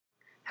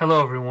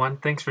Hello everyone,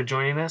 thanks for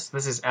joining us.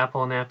 This is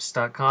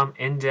appleandapps.com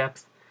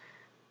in-depth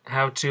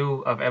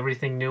how-to of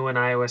everything new in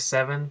iOS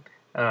 7,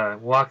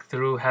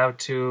 walkthrough,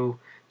 how-to,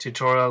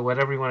 tutorial,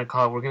 whatever you want to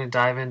call it. We're going to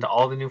dive into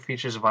all the new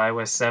features of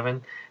iOS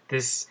 7.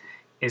 This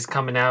is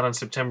coming out on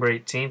September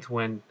 18th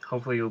when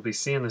hopefully you'll be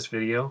seeing this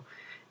video.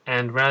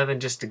 And rather than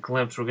just a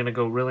glimpse, we're going to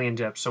go really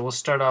in-depth. So we'll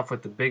start off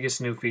with the biggest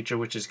new feature,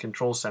 which is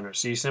Control Center.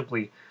 So you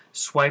simply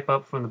swipe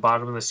up from the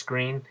bottom of the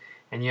screen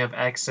and you have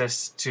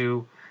access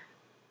to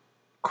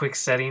quick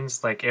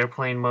settings like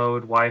airplane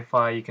mode,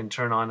 Wi-Fi. You can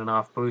turn on and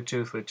off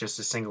Bluetooth with just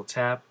a single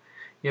tap.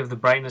 You have the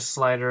brightness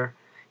slider.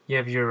 You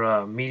have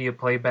your media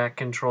playback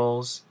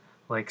controls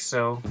like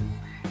so.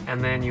 And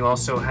then you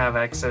also have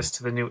access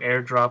to the new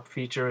AirDrop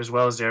feature as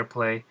well as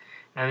AirPlay.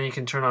 And then you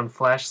can turn on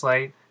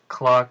flashlight,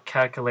 clock,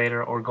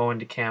 calculator, or go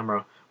into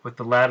camera, with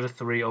the latter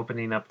three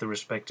opening up the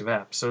respective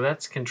apps. So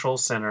that's Control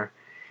Center.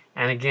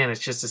 And again,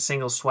 it's just a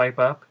single swipe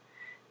up.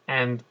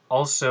 And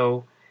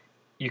also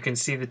you can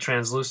see the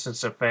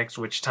translucence effect,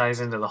 which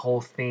ties into the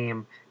whole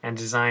theme and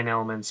design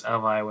elements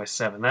of iOS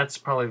 7. That's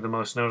probably the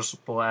most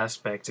noticeable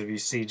aspect if you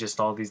see just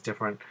all these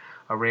different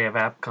array of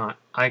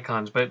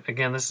icons. But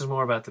again, this is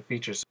more about the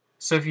features.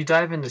 So if you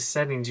dive into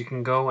settings, you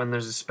can go and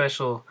there's a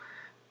special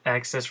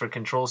access for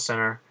Control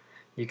Center.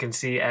 You can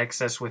see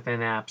access within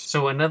apps.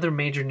 So another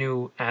major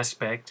new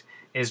aspect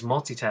is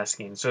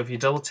multitasking. So if you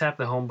double tap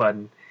the home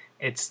button,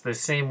 it's the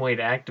same way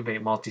to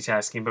activate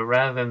multitasking, but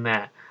rather than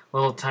that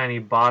little tiny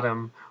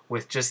bottom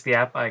with just the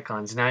app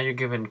icons, now you're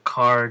given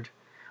card,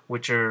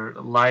 which are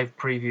live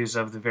previews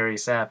of the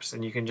various apps,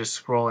 and you can just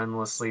scroll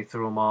endlessly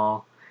through them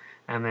all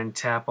and then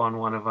tap on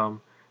one of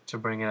them to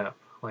bring it up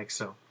like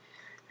so,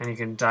 and you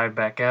can dive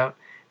back out.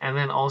 And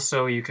then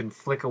also you can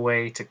flick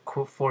away to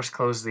force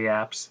close the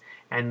apps,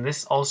 and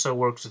this also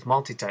works with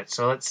multi-touch.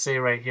 So let's say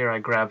right here I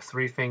grab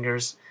 3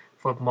 fingers,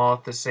 flip them all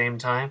at the same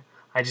time.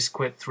 I just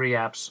quit 3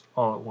 apps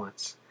all at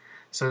once.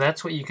 So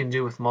that's what you can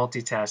do with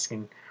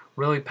multitasking.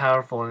 Really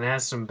powerful, and it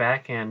has some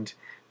back-end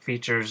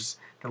features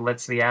that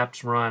lets the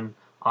apps run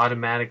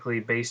automatically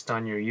based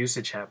on your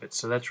usage habits.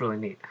 So that's really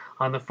neat.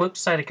 On the flip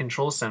side of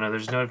Control Center,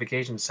 there's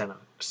Notification Center.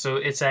 So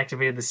it's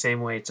activated the same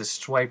way. It's a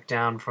swipe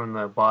down from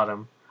the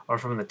bottom or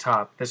from the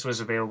top. This was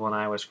available in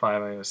iOS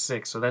 5, iOS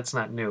 6, so that's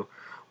not new.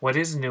 What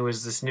is new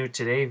is this new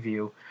Today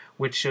view,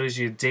 which shows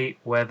you date,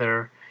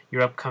 weather,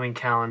 your upcoming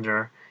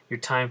calendar, your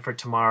time for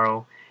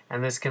tomorrow,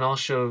 and this can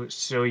also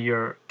show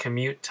your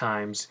commute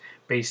times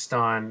based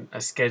on a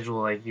schedule,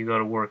 like you go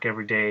to work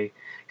every day,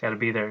 got to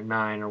be there at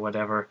 9 or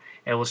whatever.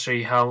 It will show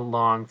you how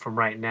long from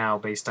right now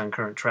based on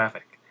current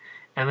traffic.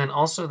 And then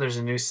also there's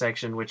a new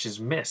section which is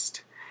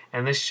missed,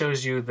 and this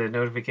shows you the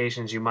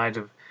notifications you might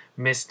have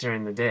missed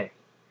during the day.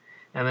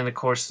 And then of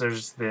course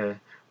there's the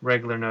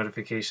regular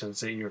notifications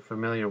that you're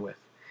familiar with.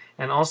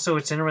 And also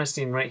it's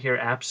interesting right here,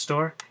 App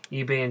Store,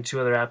 eBay and 2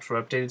 other apps were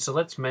updated. So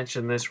let's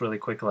mention this really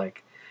quick.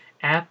 Like,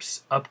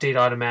 apps update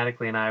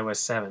automatically in iOS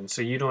 7,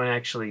 so you don't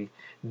actually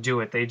do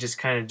it. They just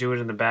kind of do it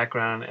in the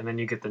background and then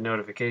you get the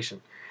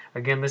notification.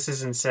 Again, this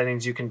is in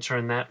settings. You can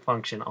turn that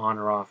function on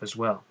or off as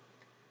well.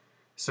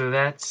 So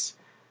that's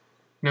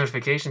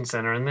Notification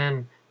Center. And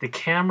then the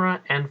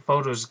camera and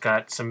photos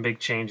got some big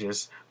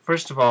changes.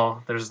 First of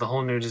all, there's the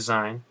whole new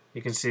design.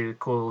 You can see the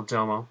cool little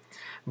domo.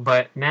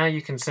 But now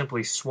you can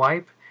simply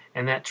swipe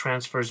and that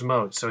transfers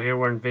mode. So here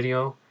we're in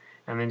video,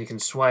 and then you can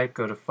swipe,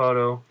 go to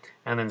photo,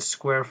 and then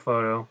square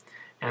photo,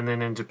 and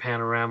then into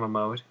panorama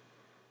mode,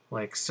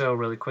 like so,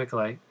 really quick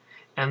like.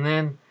 And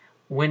then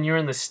when you're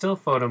in the still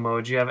photo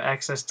mode, you have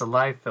access to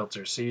live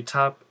filters. So you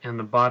top in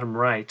the bottom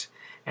right,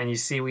 and you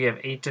see we have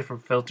 8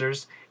 different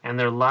filters, and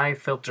they're live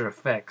filter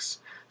effects.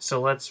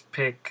 So let's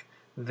pick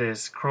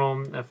this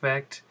chrome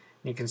effect.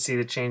 You can see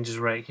the changes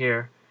right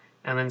here.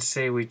 And then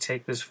say we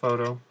take this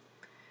photo.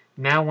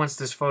 Now once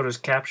this photo is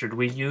captured,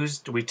 we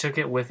took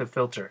it with a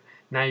filter.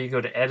 Now you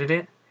go to edit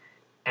it,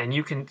 and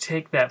you can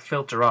take that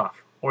filter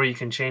off, or you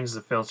can change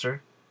the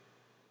filter,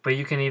 but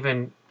you can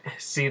even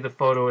see the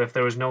photo if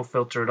there was no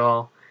filter at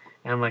all,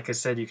 and like I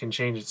said, you can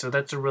change it. So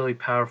that's a really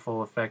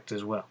powerful effect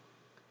as well.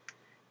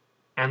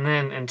 And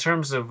then in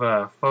terms of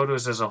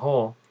photos as a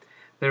whole,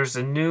 there's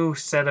a new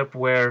setup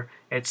where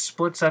it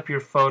splits up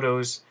your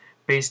photos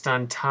based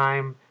on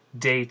time,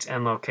 date,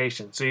 and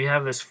location. So you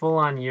have this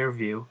full-on year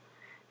view,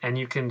 and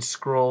you can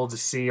scroll to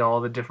see all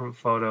the different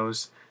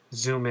photos,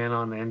 zoom in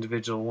on the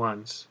individual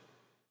ones,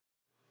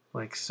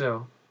 like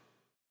so.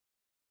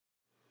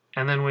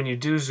 And then when you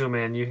do zoom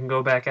in, you can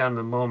go back out in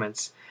the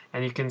moments,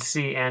 and you can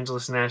see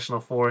Angeles National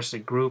Forest.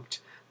 It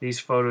grouped these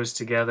photos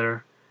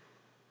together,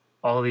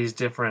 all these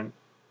different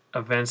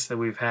events that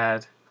we've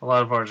had. A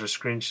lot of ours are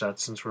screenshots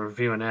since we're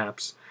reviewing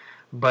apps,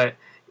 but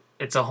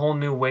it's a whole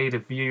new way to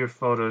view your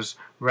photos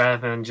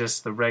rather than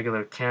just the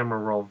regular camera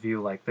roll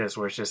view like this,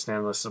 where it's just an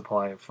endless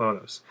supply of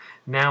photos.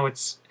 Now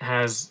it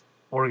has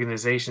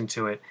organization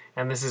to it,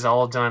 and this is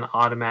all done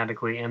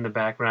automatically in the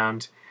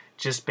background,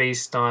 just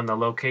based on the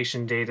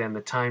location data and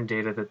the time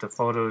data that the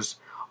photos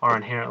are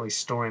inherently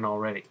storing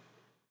already.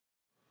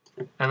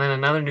 And then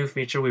another new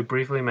feature, we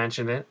briefly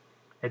mentioned it,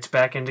 it's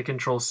back into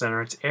Control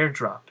Center, it's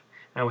AirDrop.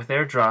 And with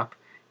AirDrop,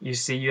 you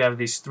see you have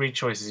these three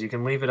choices. You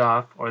can leave it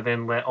off, or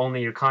then let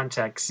only your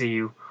contacts see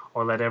you,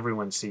 or let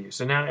everyone see you.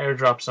 So now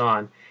AirDrop's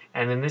on,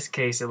 and in this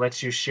case it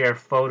lets you share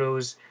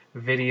photos,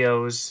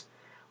 videos,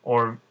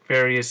 or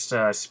various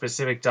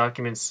specific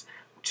documents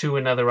to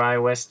another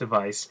iOS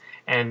device,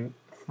 and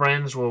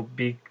friends will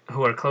be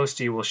who are close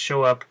to you will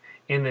show up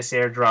in this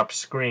AirDrop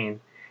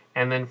screen,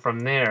 and then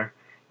from there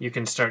you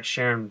can start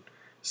sharing.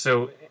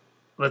 So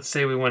let's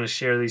say we want to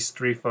share these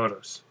three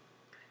photos.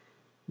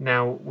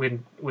 Now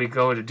when we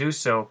go to do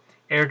so,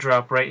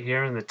 AirDrop right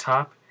here in the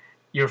top,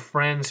 your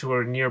friends who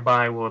are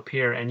nearby will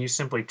appear, and you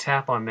simply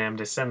tap on them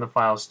to send the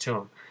files to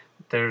them.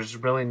 There's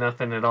really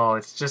nothing at all.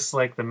 It's just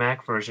like the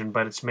Mac version,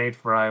 but it's made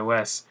for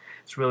iOS.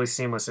 It's really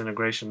seamless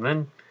integration.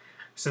 Then,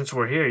 since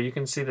we're here, you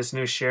can see this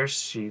new share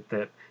sheet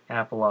that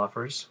Apple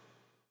offers.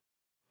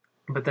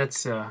 But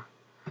that's not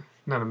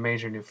a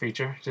major new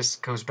feature. It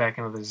just goes back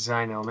into the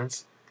design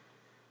elements.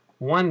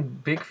 One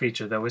big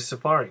feature, though, is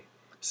Safari.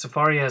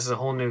 Safari has a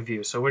whole new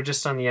view. So we're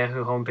just on the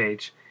Yahoo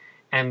homepage.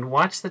 And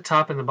watch the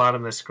top and the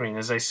bottom of the screen.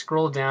 As I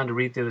scroll down to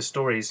read through the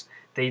stories,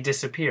 they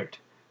disappeared.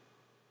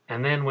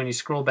 And then when you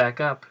scroll back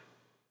up,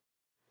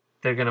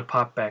 they're going to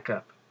pop back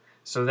up.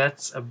 So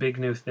that's a big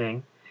new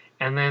thing.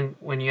 And then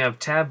when you have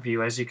tab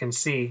view, as you can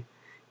see,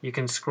 you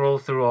can scroll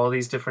through all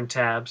these different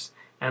tabs,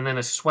 and then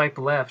a swipe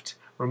left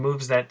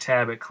removes that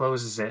tab, it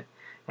closes it,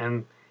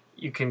 and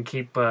you can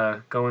keep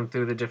going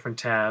through the different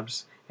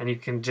tabs, and you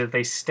can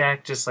they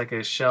stack just like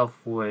a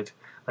shelf would,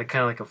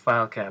 kind of like a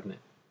file cabinet.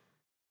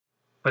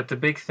 But the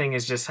big thing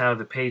is just how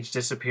the page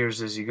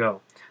disappears as you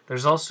go.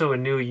 There's also a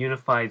new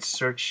unified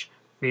search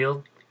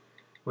field,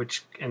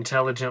 which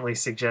intelligently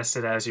suggests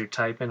it as you're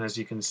typing, as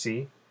you can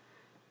see.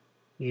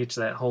 You get to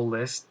that whole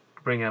list,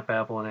 bring up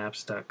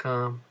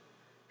appleandapps.com,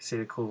 see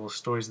the cool little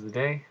stories of the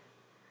day.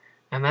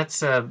 And that's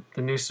the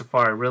new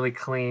Safari, really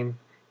clean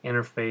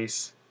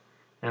interface,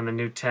 and the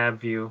new tab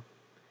view.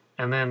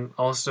 And then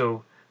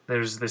also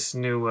there's this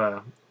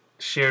new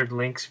shared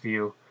links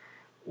view,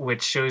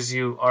 which shows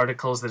you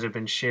articles that have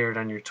been shared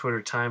on your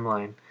Twitter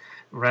timeline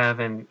rather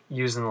than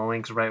using the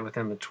links right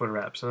within the Twitter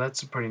app. So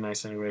that's a pretty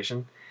nice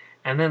integration.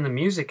 And then the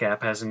music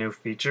app has a new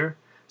feature.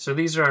 So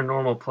these are our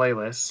normal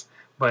playlists,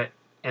 but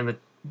in the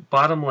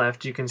bottom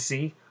left you can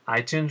see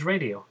iTunes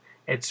Radio.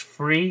 It's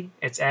free,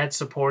 it's ad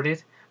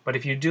supported, but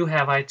if you do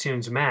have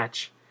iTunes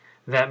Match,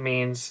 that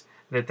means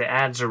that the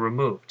ads are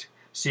removed.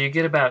 So you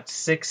get about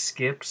 6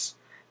 skips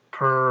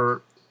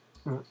per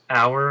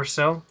hour or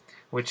so,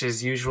 which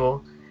is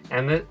usual.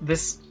 And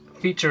this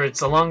feature,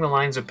 it's along the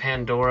lines of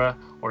Pandora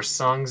or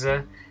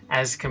Songza,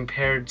 as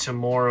compared to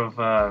more of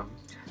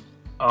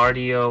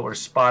RDO or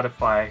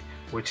Spotify,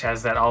 which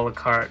has that a la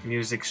carte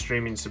music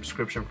streaming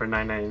subscription for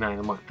 $9.99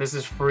 a month. This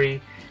is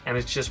free, and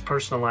it's just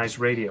personalized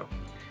radio.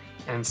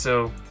 And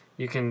so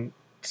you can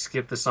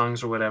skip the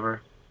songs or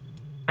whatever.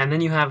 And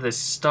then you have this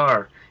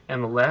star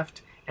on the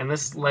left, and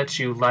this lets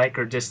you like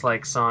or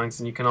dislike songs,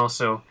 and you can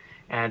also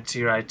add to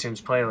your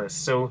iTunes playlist.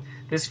 So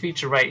this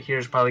feature right here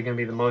is probably going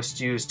to be the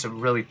most used to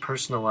really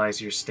personalize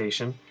your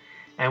station.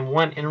 And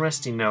one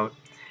interesting note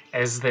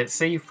is that,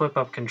 say you flip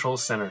up Control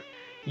Center,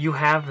 you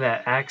have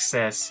that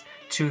access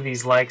to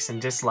these likes and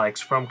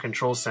dislikes from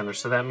Control Center.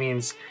 So that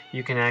means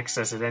you can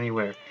access it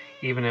anywhere.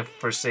 Even if,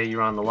 for say,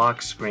 you're on the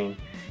lock screen,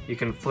 you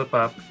can flip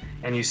up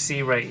and you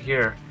see right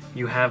here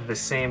you have the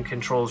same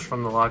controls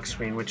from the lock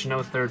screen, which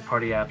no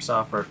third-party apps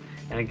offer.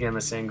 And again,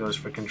 the same goes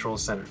for Control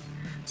Center.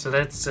 So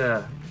that's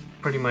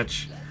pretty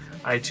much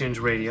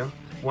iTunes Radio.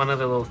 One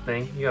other little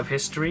thing, you have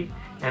history,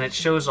 and it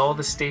shows all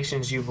the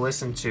stations you've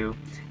listened to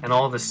and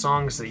all the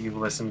songs that you've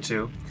listened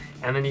to,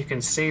 and then you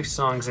can save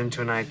songs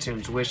into an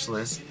iTunes wish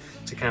list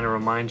to kind of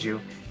remind you,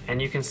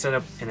 and you can set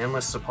up an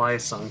endless supply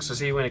of songs. So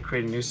say you want to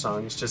create a new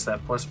song, it's just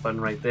that plus button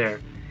right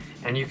there,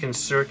 and you can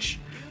search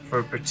for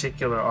a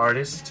particular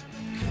artist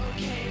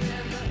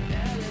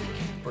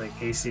like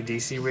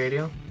AC/DC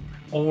Radio,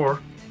 or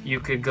you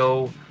could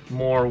go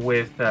more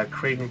with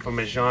creating from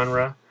a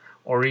genre,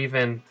 or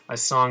even a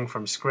song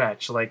from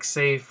scratch. Like,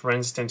 say for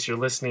instance you're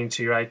listening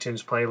to your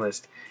iTunes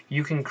playlist,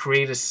 you can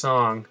create a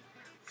song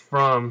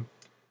from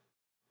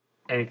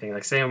anything.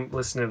 Like, say I'm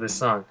listening to this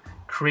song,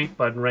 create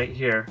button right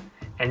here,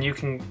 and you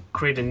can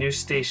create a new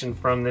station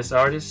from this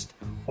artist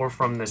or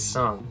from this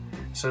song.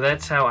 So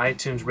that's how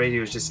iTunes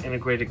Radio is just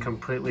integrated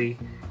completely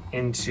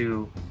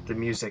into the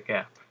music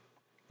app.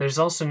 There's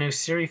also new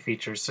Siri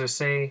features. So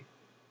say,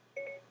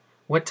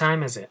 what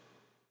time is it?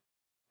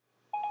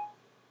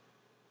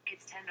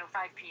 It's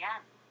 10:05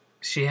 p.m.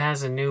 She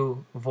has a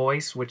new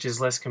voice, which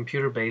is less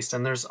computer-based,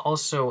 and there's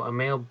also a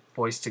male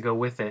voice to go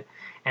with it.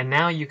 And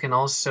now you can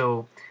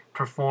also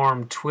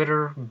perform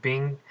Twitter,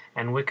 Bing,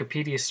 and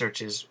Wikipedia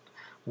searches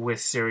with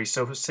Siri.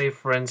 So say,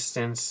 for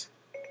instance,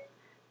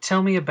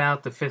 tell me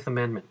about the Fifth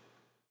Amendment.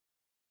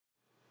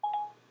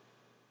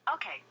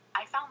 Okay,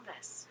 I found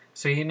this.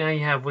 So now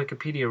you have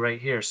Wikipedia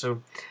right here.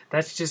 So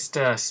that's just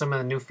some of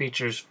the new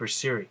features for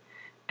Siri.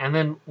 And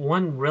then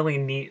one really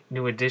neat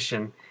new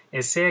addition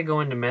is, say I go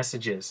into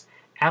Messages.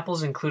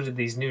 Apple's included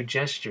these new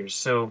gestures.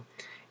 So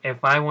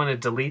if I want to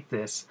delete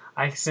this,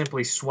 I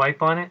simply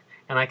swipe on it,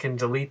 and I can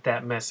delete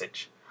that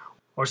message.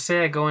 Or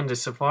say I go into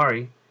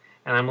Safari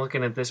and I'm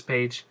looking at this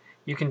page,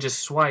 you can just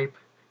swipe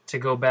to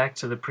go back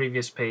to the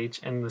previous page,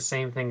 and the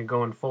same thing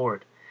going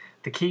forward.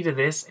 The key to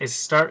this is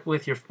start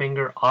with your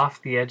finger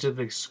off the edge of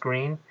the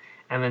screen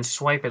and then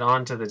swipe it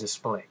onto the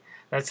display.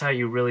 That's how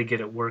you really get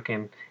it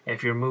working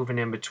if you're moving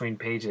in between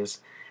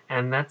pages.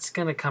 And that's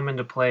going to come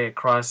into play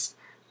across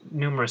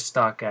numerous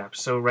stock apps.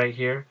 So right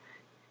here,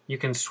 you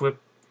can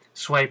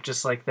swipe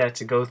just like that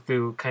to go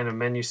through kind of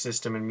menu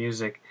system and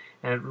music,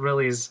 and it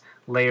really is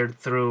layered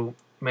through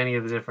many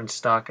of the different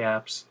stock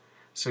apps.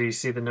 So you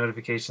see the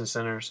notification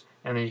centers,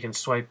 and then you can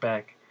swipe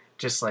back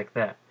just like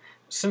that.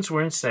 Since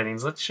we're in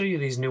settings, let's show you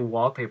these new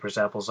wallpapers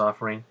Apple's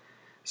offering.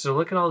 So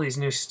look at all these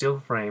new still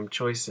frame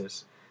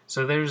choices.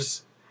 So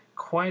there's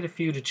quite a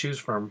few to choose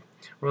from.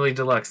 Really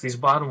deluxe. These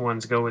bottom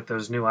ones go with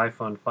those new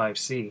iPhone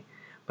 5C,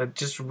 but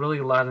just really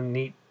a lot of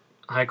neat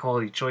high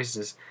quality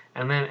choices.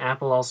 And then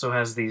Apple also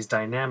has these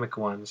dynamic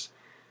ones,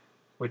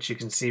 which you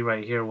can see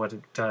right here what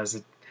it does.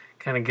 It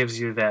kind of gives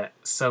you that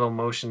subtle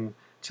motion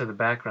to the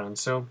background.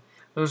 So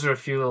those are a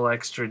few little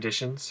extra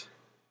additions.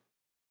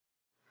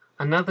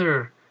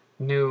 Another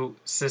new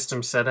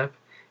system setup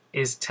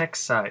is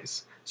text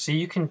size. So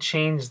you can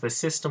change the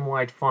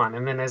system-wide font,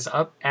 and then as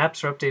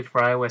apps are updated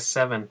for iOS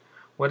 7,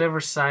 whatever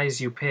size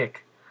you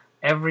pick,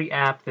 every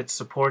app that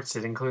supports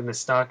it, including the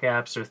stock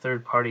apps or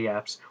third-party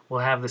apps, will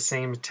have the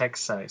same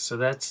text size. So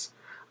that's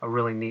a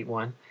really neat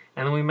one.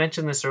 And then we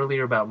mentioned this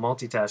earlier about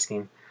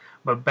multitasking,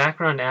 but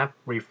background app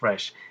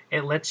refresh,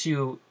 it lets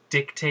you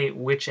dictate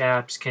which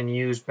apps can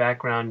use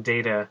background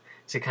data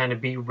to kind of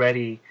be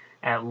ready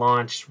at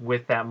launch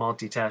with that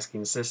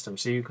multitasking system.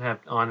 So you can have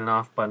on and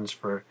off buttons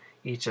for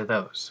each of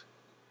those.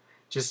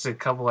 Just a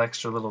couple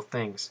extra little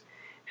things.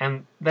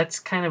 And that's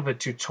kind of a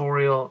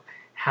tutorial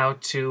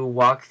how-to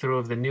walkthrough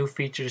of the new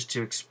features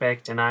to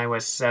expect in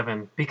iOS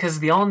 7, because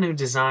the all-new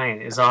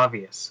design is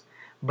obvious,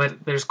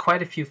 but there's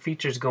quite a few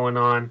features going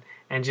on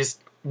and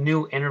just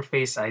new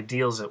interface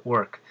ideals at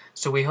work.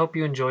 So we hope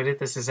you enjoyed it.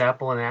 This is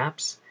Apple and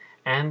Apps,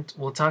 and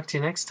we'll talk to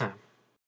you next time.